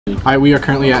Alright, we are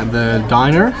currently at the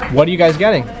diner. What are you guys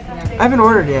getting? I haven't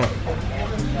ordered yet.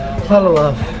 A lot of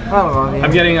love. Yeah.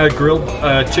 I'm getting a grilled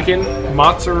chicken,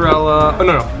 mozzarella,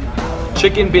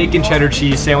 chicken, bacon, cheddar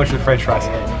cheese sandwich with french fries.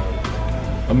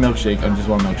 A milkshake. I just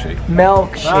want a milkshake.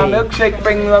 Milkshake. Milkshake,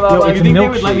 bring the love. Yo, you think they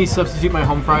would let me substitute my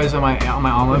home fries on my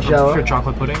omelet for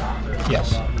chocolate pudding?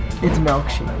 Yes. It's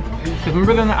milkshake. Because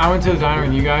remember then I went to the diner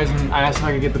with you guys and I asked if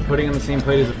I could get the pudding on the same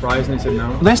plate as the fries and they said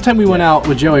no? Last time we went out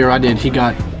with Joey, or I did, he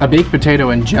got a baked potato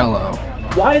and Jello.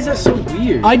 Why is that so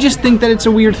weird? I just think that it's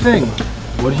a weird thing.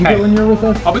 What did you get when you were with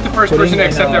us? I'll be the first person to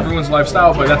accept everyone's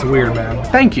lifestyle, but that's weird, man.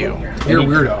 Thank you. You're a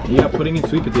weirdo. Yeah, pudding and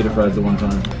sweet potato fries the one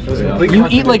time. You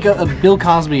eat like a Bill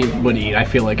Cosby would eat, I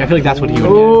feel like. I feel like that's what he would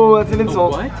Oh, that's an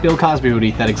insult. What? Bill Cosby would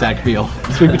eat that exact meal.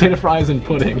 Sweet potato fries and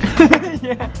pudding.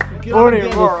 Yeah. Pudding.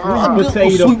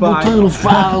 Potato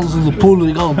fries and the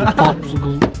pudding on the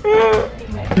popsicle.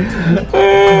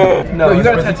 No, you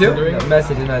got a tattoo? No,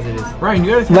 messages. Ryan,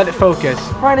 you gotta Let it focus.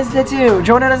 Ryan is tattoo.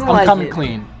 Jonah doesn't like it. I'm coming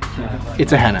clean.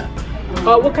 It's a henna.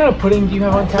 what kind of pudding do you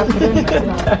have on tap today?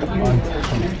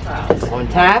 On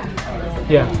tap,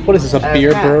 Yeah. What is this, a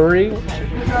beer Okay. brewery?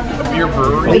 Beer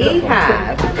brewery. we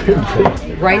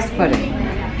have rice pudding,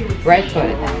 bread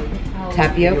pudding,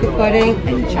 tapioca pudding,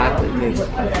 and chocolate mousse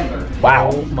pudding.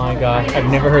 Wow. Oh my gosh, I've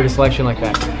never heard a selection like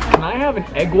that. Can I have an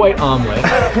egg white omelet?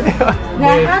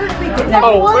 Now, how did we get that?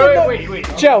 Oh,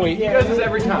 wait. Joey. He does this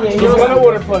every time. He's gonna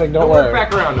order pudding, don't Work worry.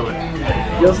 back around to it.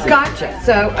 Gotcha.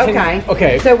 So, okay.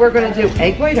 Okay. So we're gonna do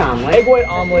egg white omelet. Egg white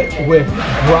omelet with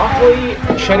broccoli,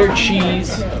 cheddar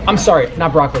cheese. I'm sorry,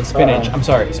 not broccoli, spinach. I'm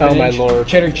sorry, spinach, my lord.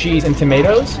 cheddar cheese, and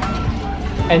tomatoes.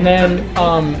 And then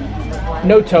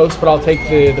no toast, but I'll take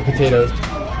the potatoes.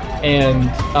 And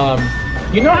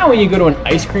you know how when you go to an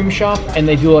ice cream shop and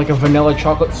they do like a vanilla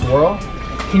chocolate swirl?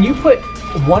 Can you put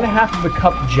 1/2 of the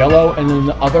cup Jello and then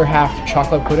the other half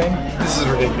chocolate pudding? This is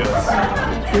ridiculous.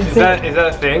 Is that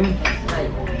a thing?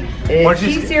 Is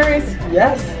he serious?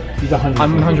 Yes.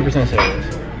 I'm 100% serious.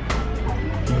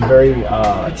 He's very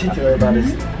Particular about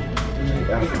his.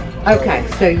 Okay,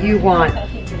 so you want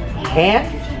half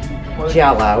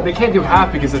Jello. They can't do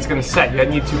half because it's gonna set. You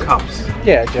need 2 cups.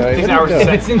 Yeah, Joey. These what are hours you If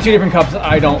doing? it's in 2 different cups,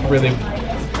 I don't really.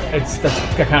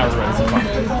 That kind of ruins the fun.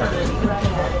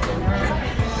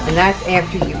 And that's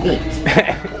after you eat.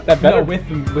 That No, better.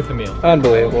 with the meal.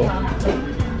 Unbelievable.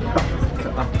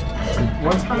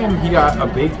 One time he got a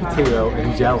baked potato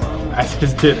and Jello as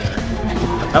his dinner.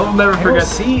 I will never forget.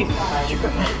 See,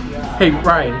 Hey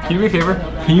Ryan, can you do me a favor?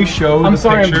 Can you show I'm the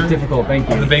sorry, picture I'm difficult. Thank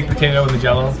of the you. baked potato and the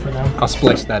Jello for them? I'll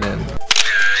splice that in.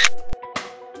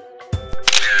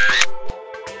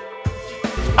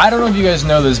 I don't know if you guys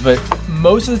know this, but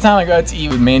most of the time I go out to eat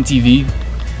with Man TV,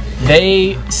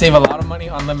 they save a lot of money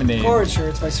on lemonade. Orange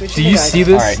shirts by switching. Do you see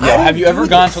this? Alright, yo, have you ever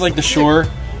gone to like the shore?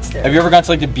 Have you ever gone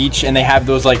to like the beach and they have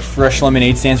those like fresh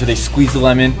lemonade stands where they squeeze the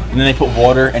lemon and then they put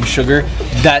water and sugar?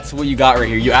 That's what you got right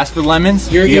here. You ask for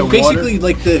lemons, You're you get basically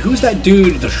like who's that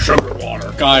dude, the sugar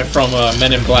water guy from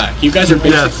Men in Black. You guys are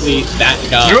basically that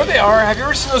guy. You know what they are? Have you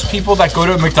ever seen those people that go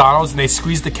to McDonald's and they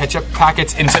squeeze the ketchup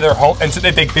packets into their whole, and so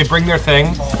they bring their thing,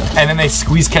 and then they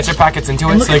squeeze ketchup packets into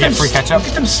it so they get free ketchup?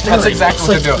 That's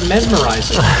exactly what they're doing.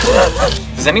 Mesmerizing.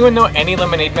 Does anyone know any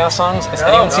Lemonade Mouth songs? Has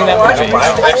anyone seen that movie?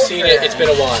 I've seen it. It's been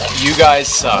a while. You guys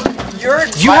suck.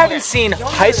 You haven't seen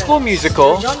High School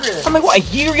Musical. I'm like, what, a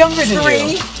year younger than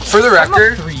you? For the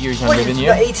record, 3 years younger than you.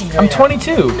 You're 18 right I'm now.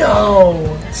 22.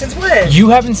 No. Since when? You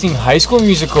haven't seen High School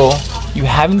Musical. You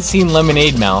haven't seen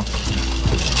Lemonade Mouth.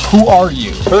 Who are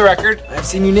you? for the record, I've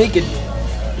seen you naked.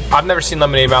 I've never seen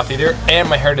Lemonade Mouth either, and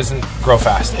my hair doesn't grow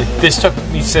fast. This took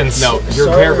me since. No, your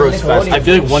hair grows fast. I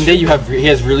feel like one day he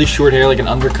has really short hair, like an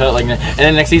undercut, like, and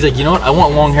then next day he's like, you know what? I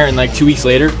want long hair, and like 2 weeks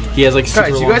later, he has like super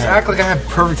Guys, long you guys hair. act like I have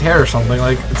perfect hair or something.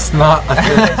 Like it's not a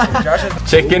thing.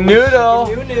 Chicken noodle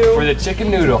for the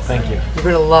chicken noodle. Thank you. You're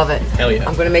gonna love it. Hell yeah.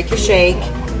 I'm gonna make your shake.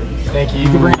 Thank you.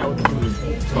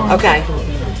 Okay.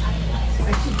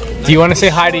 Do you want to say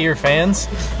hi to your fans?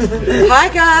 Hi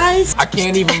guys. I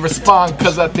can't even respond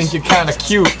because I think you're kind of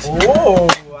cute. Whoa,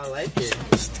 I like it.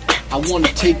 I want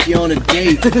to take you on a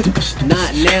date.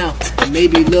 Not now, but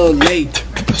maybe a little later.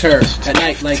 At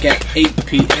night, like at 8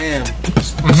 p.m.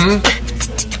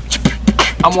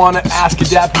 I want to ask your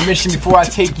dad permission before I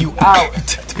take you out,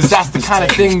 because that's the kind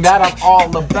of thing that I'm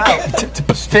all about.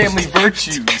 Family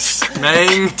virtues,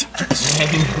 man.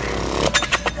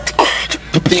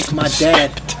 Think my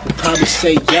dad would probably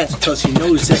say yes, because he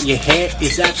knows that your hair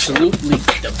is absolutely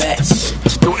the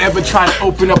best. Don't ever try to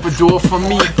open up a door for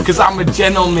me, because I'm a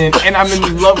gentleman and I'm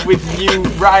in love with you,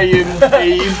 Ryan,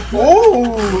 babe.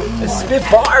 Ooh, spit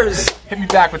bars. Hit me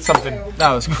back with something.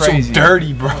 That was So crazy.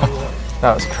 dirty, bro.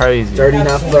 That was crazy. Dirty,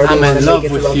 not flirty. I'm wanna in make love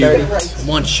it with feel you. dirty.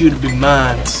 Want you to be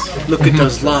mine. Look at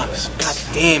those locks. God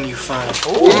damn, you fine.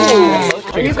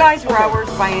 Are you guys rowers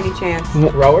by any chance?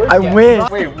 Rowers? I win.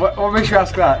 Wait, what makes you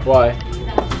ask that? Why?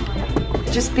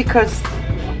 Just because,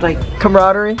 like,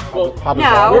 Camaraderie.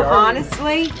 no,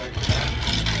 honestly,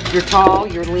 you're tall,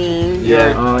 you're lean.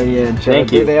 Yeah. Oh yeah.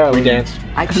 Thank you. They are. We danced.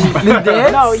 I can.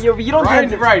 Dance? No, you don't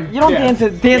dance. Right. You don't dance.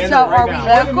 Dance. So are we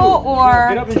local or?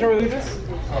 Get up and show me this.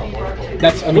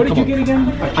 That's. What did you get again?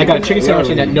 I got a chicken sandwich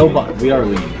and that no bun. We are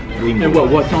lean. And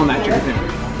what? Tell them that chicken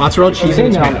sandwich. Mozzarella cheese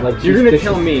and tomato. like You're cheese gonna dishes.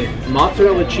 tell me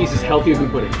mozzarella cheese is healthier than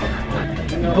pudding?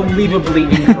 Unbelievably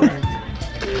incorrect.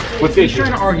 What's He's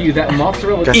trying to argue that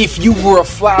mozzarella. If you were a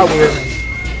flower,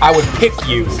 I would pick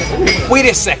you. Wait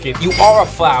a second, you are a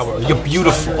flower. You're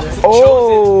beautiful.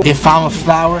 Oh. If I'm a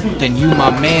flower, then you my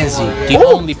mansy. The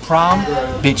only problem,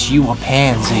 bitch, you a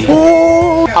pansy.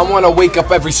 I want to wake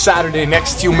up every Saturday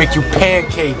next to you, make you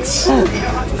pancakes.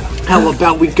 How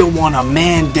about we go on a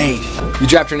man date? You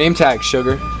dropped your name tag,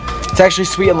 sugar. It's actually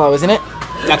sweet and low, isn't it?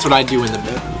 That's what I do in the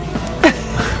bed.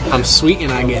 I'm sweet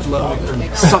and I get low.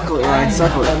 Suckle it, Ryan.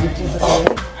 Suckle it.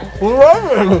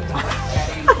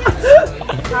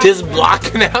 Just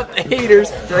blocking out the haters.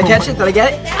 Did I catch it? Did I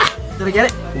get it? Did I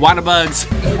get it? Water bugs.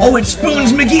 Oh, it's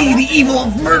Spoons McGee, the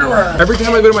evil murderer. Every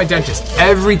time I go to my dentist,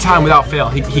 every time without fail,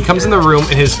 he comes in the room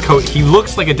in his coat. He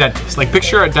looks like a dentist. Like,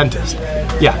 picture a dentist.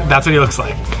 Yeah, that's what he looks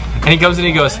like. And he comes in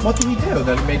and he goes, What did he do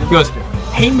that made it? he goes,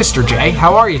 hey, Mr. J,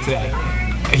 how are you today?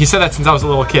 He said that since I was a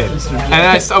little kid. And then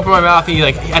I just open my mouth and he,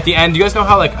 like, at the end, do you guys know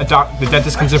how, like, the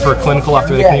dentist comes in for a clinical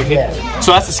after they communicate?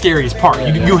 So that's the scariest part.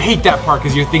 You hate that part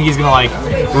because you think he's gonna, like,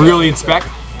 really inspect.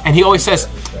 And he always says,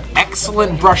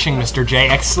 excellent brushing, Mr. J.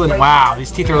 Excellent. Wow,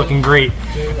 these teeth are looking great.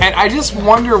 And I just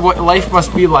wonder what life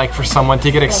must be like for someone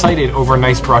to get excited over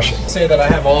nice brushing. Say that I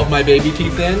have all of my baby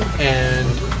teeth in, and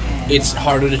it's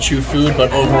harder to chew food,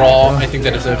 but overall, I think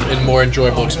that it's a more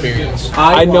enjoyable experience.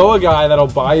 I know a guy that'll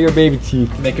buy your baby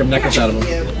teeth, Make your necklace out of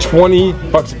them.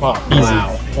 $20 a pop. Easy.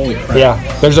 Wow. Holy crap.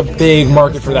 Yeah, there's a big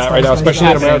market for that right now, especially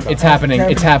in America. It's happening.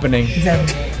 It's happening.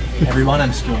 Everyone,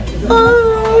 I'm scared.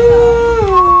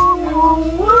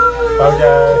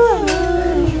 Okay.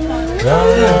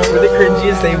 We're the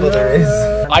cringiest table there is.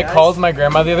 I called my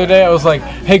grandma the other day. I was like,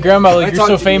 "Hey, grandma, like you're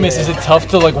so famous. Is it tough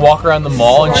to like walk around the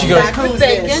mall?" And she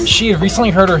goes, "She had recently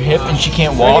hurt her hip and she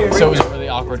can't walk, so it was a really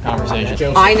awkward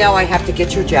conversation." I know I have to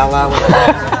get your Jello.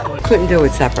 Couldn't do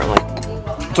it separately.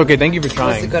 It's okay. Thank you for Is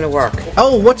trying. it gonna work?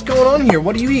 Oh, what's going on here?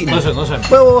 What are you eating? Listen.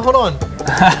 Well, hold on.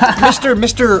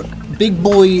 Mr. Big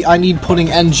Boy, I need pudding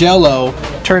and Jello.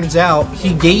 Turns out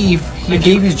he gave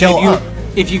his Jello up.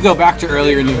 If you go back to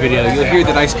earlier in the video, you'll hear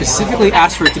that I specifically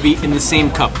asked for it to be in the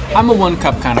same cup. I'm a one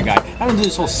cup kind of guy. I don't do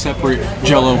this whole separate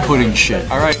Jello pudding shit.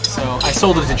 All right, so I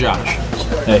sold it to Josh.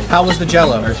 How was the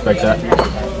Jello? I respect that.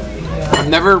 I've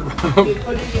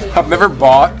never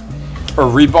bought or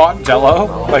rebought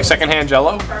Jello, like secondhand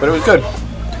Jello, but it was good.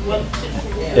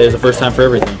 It is the first time for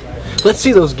everything. Let's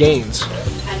see those gains.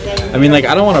 I mean, like,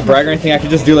 I don't want to brag or anything. I could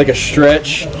just do like a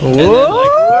stretch. And then, like,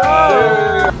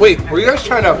 Wait, were you guys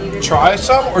trying to try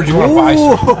some, or do you want to buy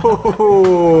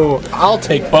some? I'll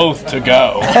take both to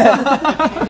go.